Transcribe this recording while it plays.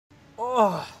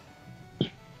Oh.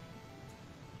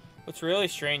 What's really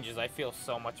strange is I feel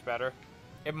so much better.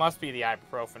 It must be the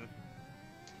ibuprofen.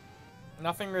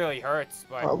 Nothing really hurts,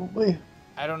 but Probably.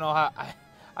 I don't know how.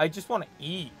 I just want to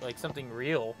eat like something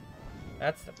real.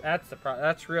 That's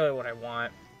really what I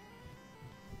want.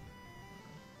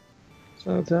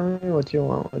 So tell me what you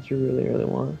want, what you really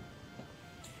want.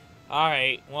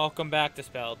 Alright, welcome back to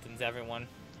Speletons, everyone.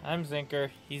 I'm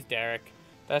Zinker, he's Derek.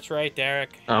 That's right,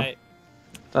 Derek. Oh, I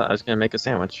thought I was gonna make a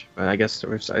sandwich, but I guess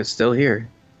I'm still here.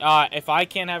 If I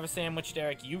can't have a sandwich,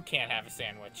 Derek, you can't have a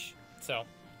sandwich. So,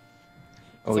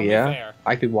 Oh only yeah? fair.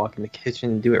 I could walk in the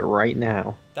kitchen and do it right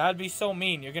now. That'd be so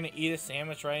mean. You're gonna eat a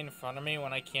sandwich right in front of me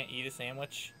when I can't eat a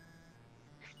sandwich?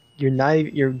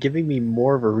 You're giving me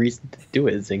more of a reason to do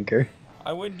it, Zinker.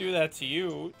 I wouldn't do that to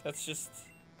you. That's just...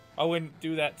 I wouldn't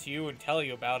do that to you and tell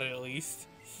you about it, at least.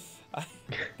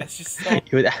 That's just so...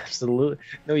 You would absolutely...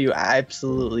 No, you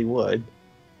absolutely would.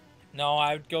 No,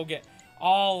 I would go get...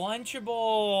 Oh,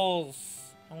 Lunchables!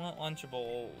 I want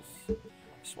Lunchables. I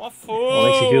just want food! Well,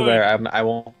 makes you feel better. I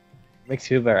won't... Makes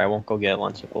you feel better. I won't go get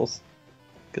Lunchables.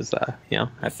 Because, you know...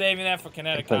 I'm saving that for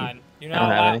Kineticon. You're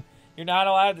not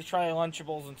allowed to try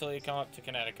Lunchables until you come up to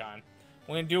Kineticon.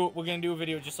 We're gonna do a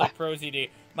video just like ProZD.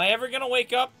 Am I ever gonna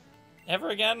wake up? Ever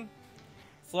again?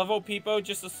 Is Levo Peepo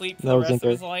just asleep for the rest of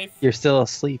his life? You're still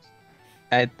asleep.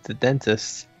 At the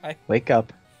dentist. Wake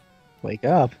up. Wake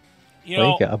up.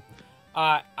 Wake up.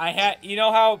 You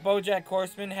know how BoJack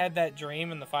Horseman had that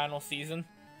dream in the final season?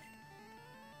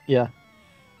 Yeah.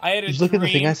 I had a dream. Did you look at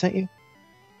the thing I sent you?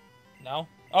 No.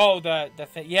 Oh, the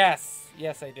thing. Yes,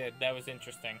 I did. That was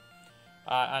interesting.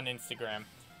 On Instagram.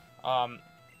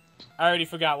 I already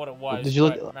forgot what it was. Did you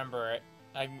look? Remember it?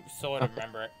 I sort of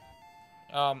remember it.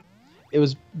 It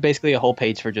was basically a whole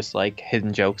page for just like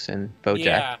hidden jokes and BoJack.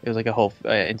 Yeah. It was like a whole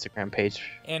Instagram page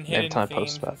and hidden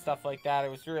themes and stuff like that. It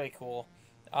was really cool.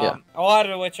 Yeah. A lot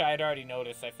of which I had already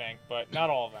noticed, I think, but not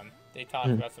all of them. They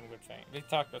talked about some good things. They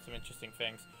talked about some interesting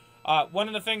things. One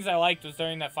of the things I liked was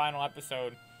during that final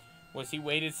episode was he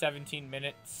waited 17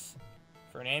 minutes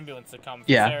for an ambulance to come for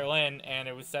Sarah Lynn, and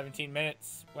it was 17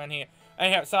 minutes when he...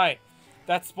 Anyhow, sorry,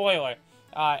 that's spoiler.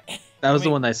 That was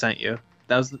the one I sent you.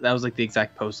 That was like the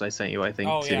exact post I sent you, I think,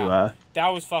 that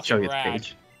was fucking show you rad. the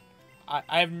page.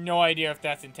 I have no idea if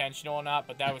that's intentional or not,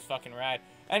 but that was fucking rad.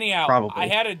 Anyhow, Probably.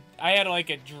 I had like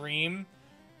a dream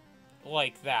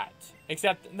like that,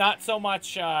 except not so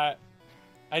much. I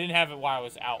didn't have it while I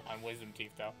was out on Wisdom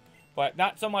Teeth though, but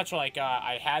not so much like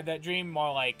I had that dream,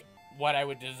 more like what I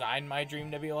would design my dream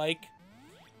to be like.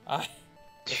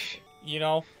 You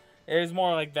know, it was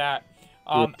more like that.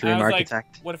 Dream I was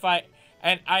architect. like, what if I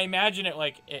imagine it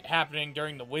like it happening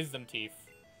during the Wisdom Teeth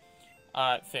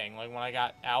thing, like when I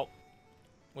got out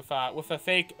with a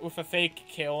fake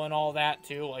kill and all that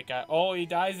too, like oh, he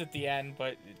dies at the end,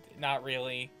 but not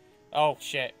really. Oh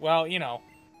shit. Well, you know,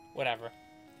 whatever.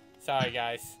 Sorry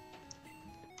guys.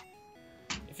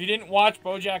 If you didn't watch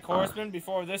BoJack Horseman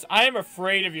before this, I am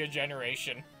afraid of your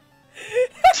generation.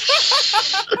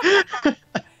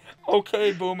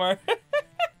 Okay, boomer.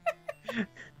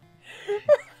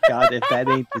 God, if that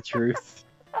ain't the truth.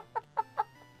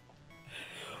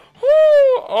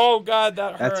 Oh god,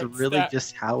 that hurts. That's really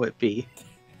just how it be.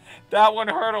 That one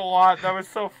hurt a lot. That was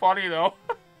so funny though.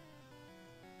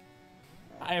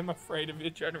 I am afraid of your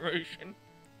generation.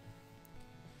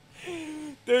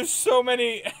 There's so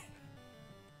many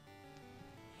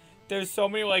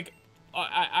like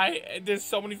there's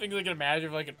so many things I can imagine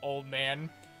of like an old man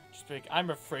just like, I'm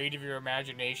afraid of your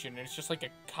imagination. And it's just like a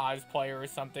cosplayer or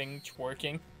something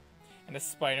twerking in a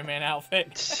Spider-Man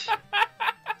outfit.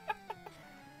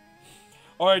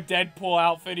 Or a Deadpool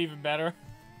outfit, even better.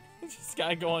 It's this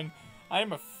guy going,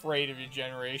 I'm afraid of your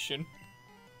generation.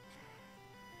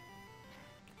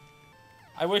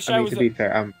 I wish I was... to be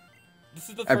fair, this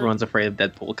is the everyone's afraid of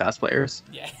Deadpool cosplayers.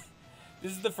 Yeah.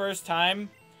 This is the first time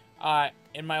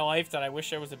in my life that I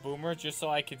wish I was a boomer, just so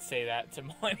I could say that to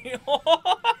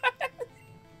millennials.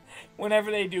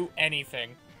 Whenever they do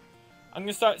anything. I'm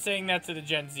gonna start saying that to the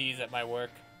Gen Zs at my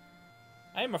work.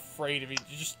 I am afraid of you,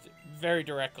 just very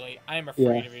directly. I am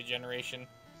afraid of your generation.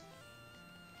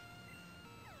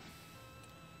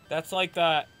 That's like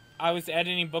I was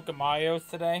editing Book of Mario's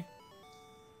today.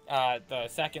 The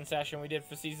second session we did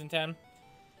for Season 10.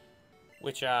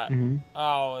 Which,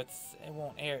 oh, it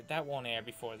won't air. That won't air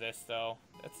before this, though.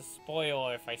 That's a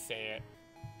spoiler if I say it.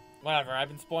 Whatever, I've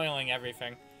been spoiling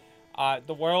everything.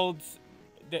 The world's...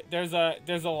 There's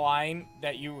a line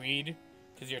that you read,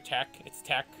 because you're tech. It's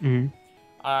tech. And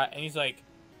he's like,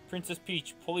 Princess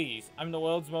Peach, please. I'm the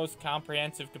world's most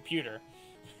comprehensive computer.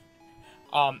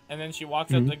 And then she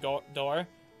walks out the door,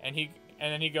 and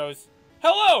and then he goes,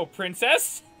 "Hello,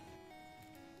 princess."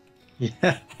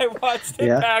 Yeah. I watched it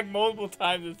back multiple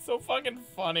times. It's so fucking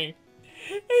funny.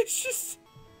 It's just...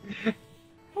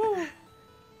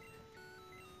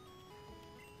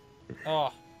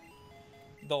 Oh.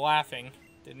 The laughing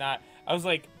did not... I was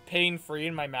like pain-free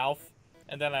in my mouth,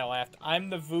 and then I laughed.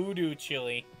 I'm the voodoo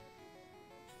chili.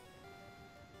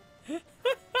 Woo!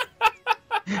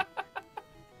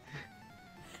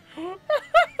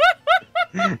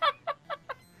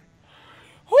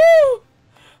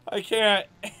 I can't.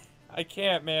 I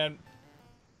can't, man.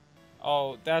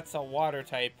 Oh, that's a water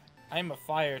type. I'm a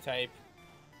fire type.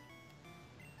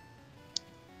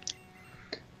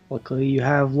 Luckily, you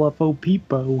have Luffo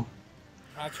Peepo.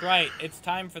 That's right. It's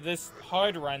time for this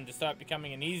hard run to start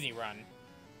becoming an easy run.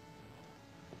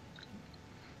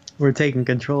 We're taking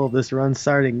control of this run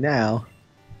starting now.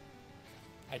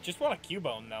 I just want a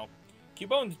Cubone, though.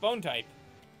 Cubone's bone type.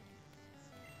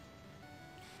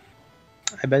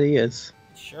 I bet he is.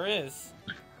 It sure is.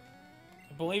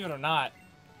 Believe it or not.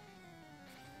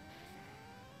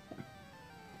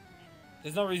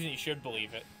 There's no reason you should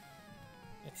believe it.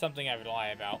 It's something I would lie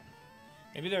about.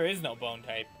 Maybe there is no bone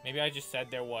type. Maybe I just said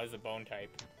there was a bone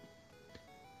type.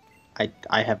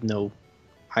 I have no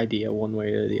idea one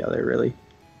way or the other, really.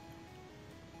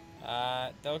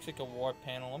 That looks like a warp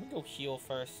panel. Let me go heal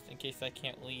first, in case I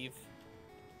can't leave.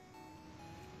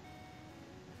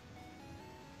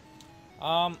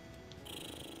 I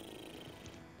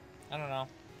don't know.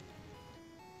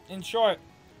 In short,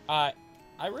 I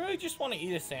really just want to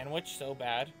eat a sandwich so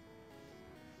bad.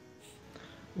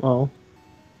 Well,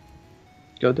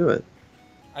 go do it.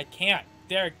 I can't.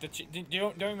 Derek,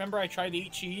 don't remember I tried to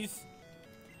eat cheese?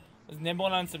 I was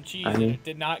nibbling on some cheese and it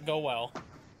did not go well.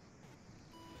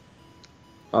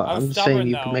 I'm just saying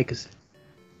you can make you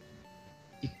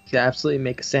can absolutely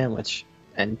make a sandwich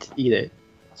and eat it.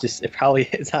 Just it probably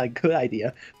is not a good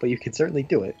idea, but you can certainly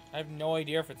do it. I have no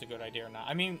idea if it's a good idea or not.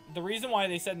 I mean, the reason why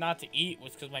they said not to eat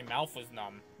was because my mouth was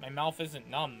numb. My mouth isn't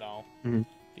numb though,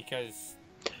 because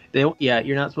yeah,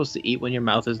 you're not supposed to eat when your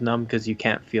mouth is numb because you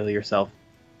can't feel yourself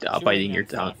biting your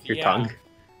tongue.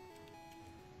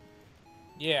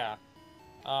 Yeah.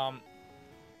 But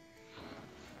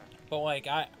like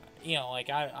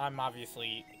I'm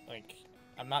obviously like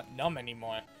I'm not numb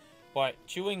anymore. But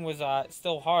chewing was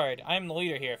still hard. I'm the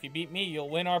leader here. If you beat me, you'll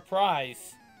win our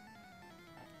prize.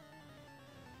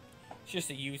 It's just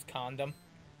a used condom.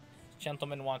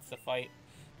 Gentleman wants to fight.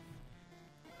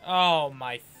 Oh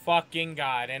my fucking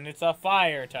god. And it's a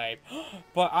fire type.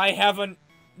 But I have a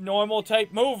normal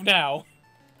type move now.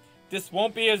 This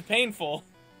won't be as painful.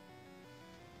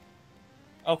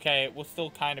 Okay, it will still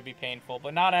kind of be painful,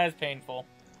 but not as painful.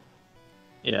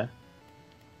 Yeah.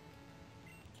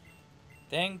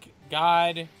 Thank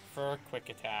God for quick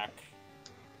attack.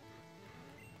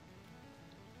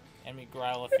 And me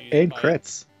growl if you and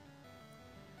crits.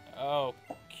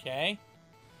 Okay.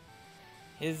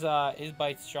 His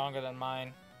bite's stronger than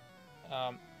mine.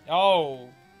 Oh,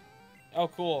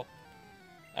 cool.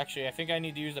 Actually, I think I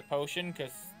need to use a potion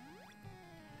because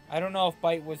I don't know if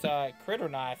bite was crit or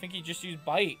not. I think he just used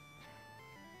bite.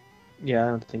 Yeah, I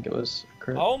don't think it was a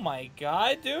crit. Oh my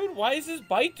god, dude! Why does his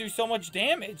bite do so much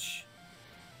damage?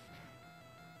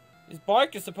 His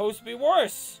bark is supposed to be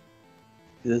worse.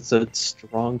 It's a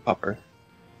strong pupper.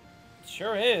 It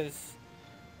sure is.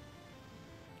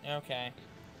 Okay.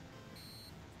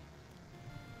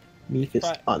 Meef is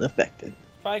unaffected.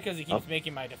 Probably because he keeps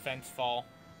making my defense fall.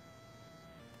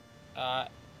 I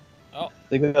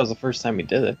think that was the first time he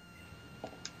did it.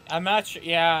 I'm not sure.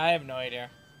 Yeah, I have no idea.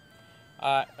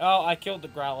 I killed the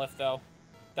Growlithe, though.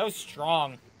 That was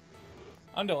strong.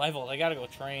 Underleveled. I gotta go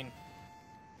train.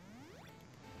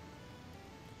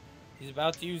 He's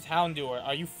about to use Houndour.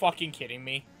 Are you fucking kidding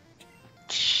me?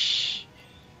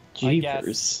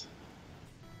 Jeepers.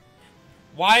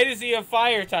 Why does he have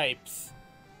fire types?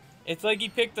 It's like he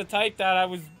picked the type that I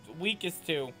was weakest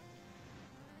to.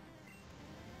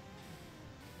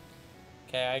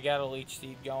 Okay, I got a Leech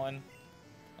Seed going.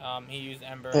 He used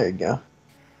Ember. There you go.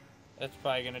 That's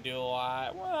probably gonna do a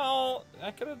lot. Well,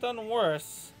 that could have done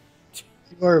worse.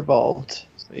 You are evolved,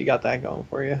 so you got that going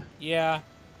for you. Yeah.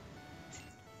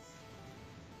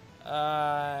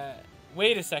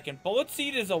 Wait a second. Bullet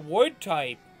Seed is a wood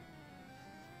type.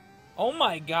 Oh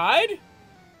my god.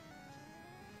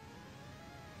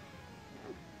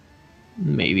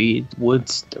 Maybe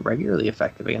wood's regularly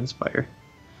effective against fire.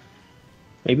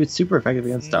 Maybe it's super effective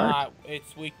against dark.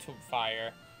 It's weak to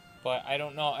fire, but I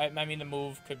don't know. I mean, the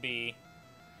move could be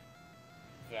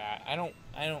that. I don't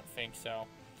think so.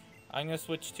 I'm gonna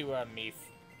switch to Meef.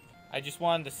 I just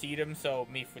wanted to seed him so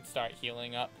Meef would start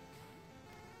healing up.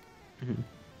 Mm-hmm.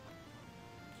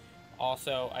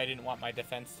 Also, I didn't want my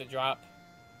defense to drop.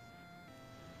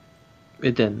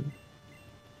 It didn't.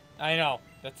 I know.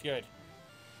 That's good.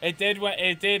 It did.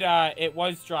 It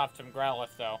was dropped from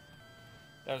Growlithe, though.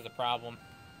 That was the problem.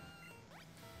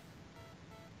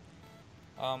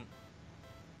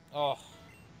 Oh.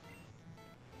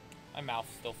 My mouth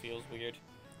still feels weird.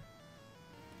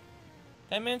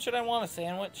 Hey, man, should I want a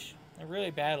sandwich? I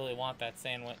really badly want that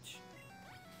sandwich.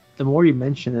 The more you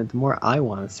mention it, the more I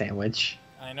want a sandwich.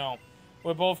 I know.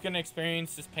 We're both gonna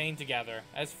experience this pain together,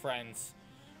 as friends.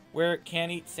 We're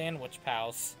can't-eat sandwich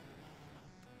pals.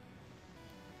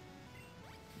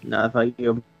 Not if I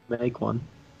go make one.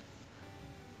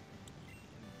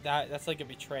 That's like a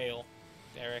betrayal,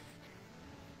 Derek.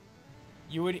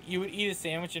 You would eat a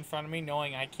sandwich in front of me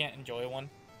knowing I can't enjoy one?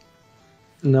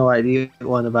 No, I'd eat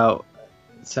one about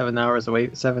 7 to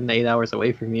 8 hours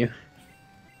away from you.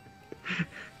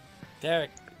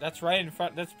 Derek, that's right in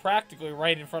front. That's practically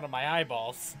right in front of my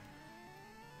eyeballs.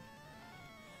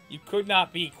 You could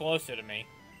not be closer to me.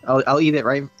 I'll eat it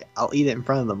right. I'll eat it in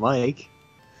front of the mic.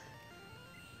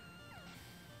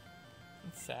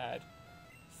 It's sad.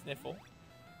 Sniffle.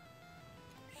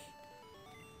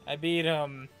 I beat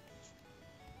him.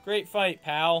 Great fight,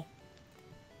 pal.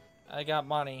 I got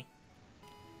money.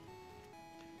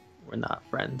 We're not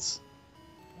friends.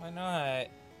 Why not?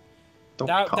 Don't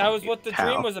That was what the pal.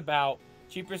 dream was about.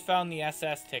 Jeepers found the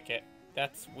SS ticket.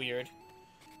 That's weird.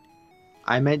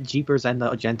 I meant Jeepers and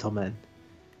the Gentleman.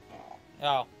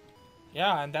 Oh.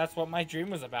 Yeah, and that's what my dream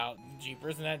was about.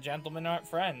 Jeepers and that gentleman aren't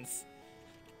friends.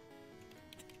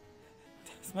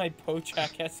 That's my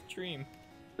Bojack-esque dream.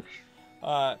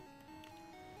 It's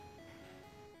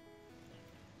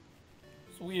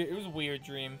weird. It was a weird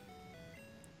dream.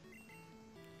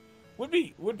 Would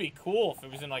be cool if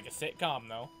it was in like a sitcom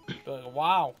though. But like,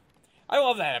 wow, I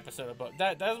love that episode. But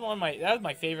that was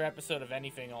my favorite episode of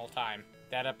anything all time.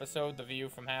 That episode, The View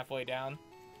from Halfway Down.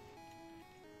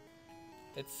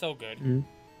 It's so good. Mm-hmm.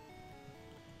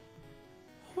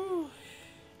 Whew.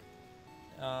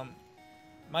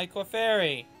 My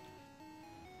Clefairy.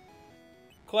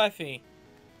 Cleffy.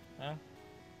 Huh?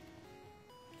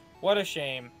 What a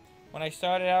shame. When I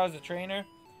started out as a trainer,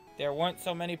 there weren't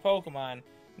so many Pokemon.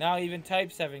 Now even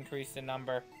types have increased in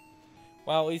number.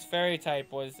 Well, at least Fairy type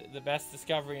was the best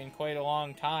discovery in quite a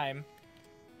long time.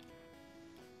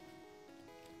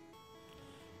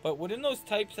 But wouldn't those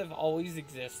types have always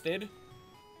existed?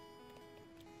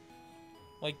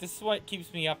 Like, this is what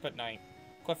keeps me up at night.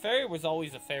 Clefairy was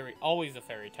always a fairy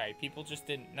type. People just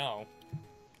didn't know.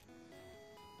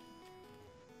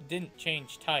 It didn't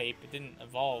change type. It didn't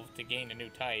evolve to gain a new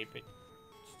type. It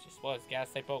just was.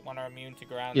 Gas-type Pokemon are immune to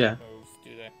ground moves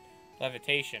due to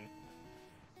levitation.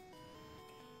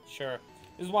 Sure.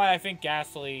 This is why I think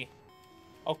Ghastly...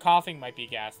 Oh, Coughing might be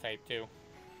Gas-type, too.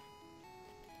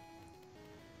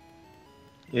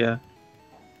 Yeah.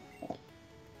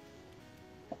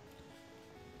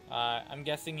 I'm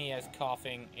guessing he has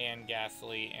Coughing and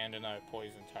Ghastly and another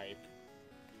Poison type.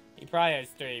 He probably has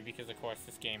 3 because, of course,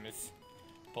 this game is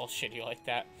bullshitty like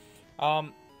that.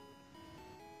 Can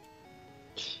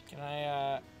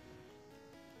I,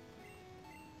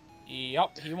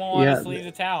 Yup, he won't let us leave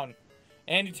the town.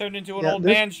 And he turned into an old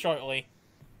man shortly.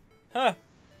 Huh.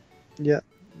 Yeah,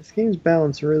 this game's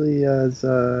balance really is,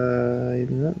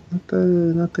 not that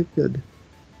good.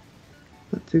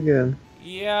 Not too good.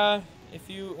 Yeah, if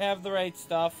you have the right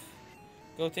stuff,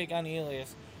 go take on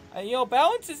Elias. You know,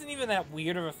 balance isn't even that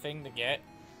weird of a thing to get.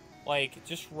 Like,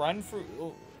 just run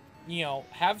through, you know,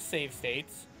 have save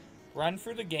states, run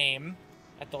through the game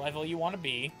at the level you want to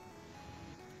be,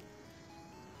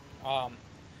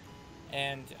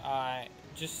 and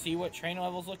just see what trainer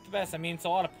levels look the best. I mean, it's a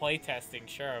lot of play testing,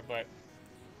 sure, but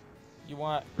you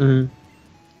want,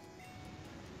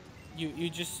 you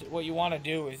just, what you want to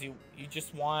do is you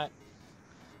just want,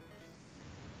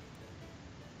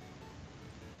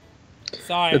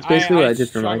 sorry, that's basically what I did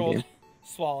for my struggled game.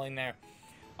 Swallowing there.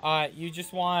 You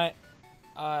just want,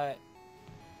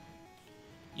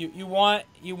 you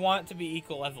want to be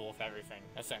equal level with everything,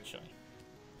 essentially,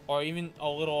 or even a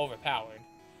little overpowered.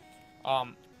 I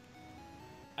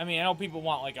mean, I know people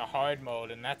want like a hard mode,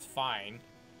 and that's fine.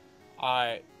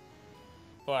 But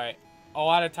a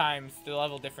lot of times the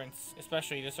level difference,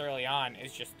 especially this early on,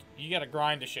 is just you gotta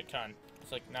grind a shit ton.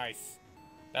 It's like nice,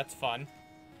 that's fun.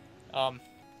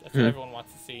 That's what everyone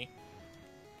wants to see.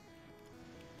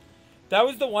 That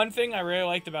was the one thing I really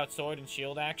liked about Sword and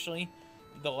Shield, actually.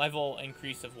 The level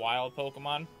increase of wild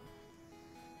Pokemon.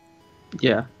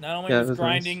 Yeah. Not only was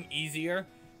grinding easier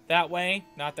that way,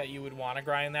 not that you would want to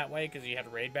grind that way because you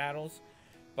had raid battles,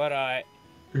 but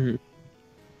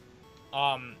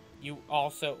you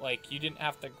also, like, you didn't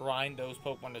have to grind those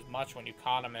Pokemon as much when you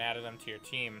caught them and added them to your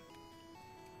team.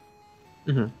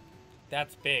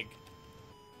 That's big.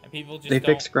 And people just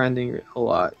fixed grinding a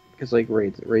lot, because, like,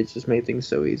 raids just made things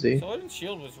so easy. Sword and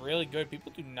Shield was really good.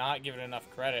 People do not give it enough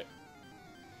credit.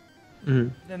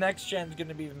 The next gen's going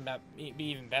to be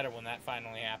even better when that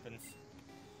finally happens.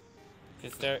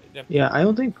 Because they're... Yeah, I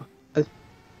think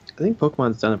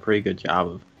Pokemon's done a pretty good job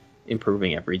of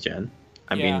improving every gen.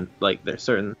 I mean, like, there's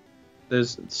certainly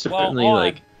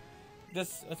like...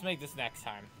 Let's make this next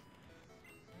time.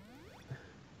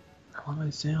 I want my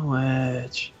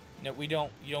sandwich. No, we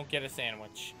don't. You don't get a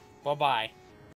sandwich. Bye-bye.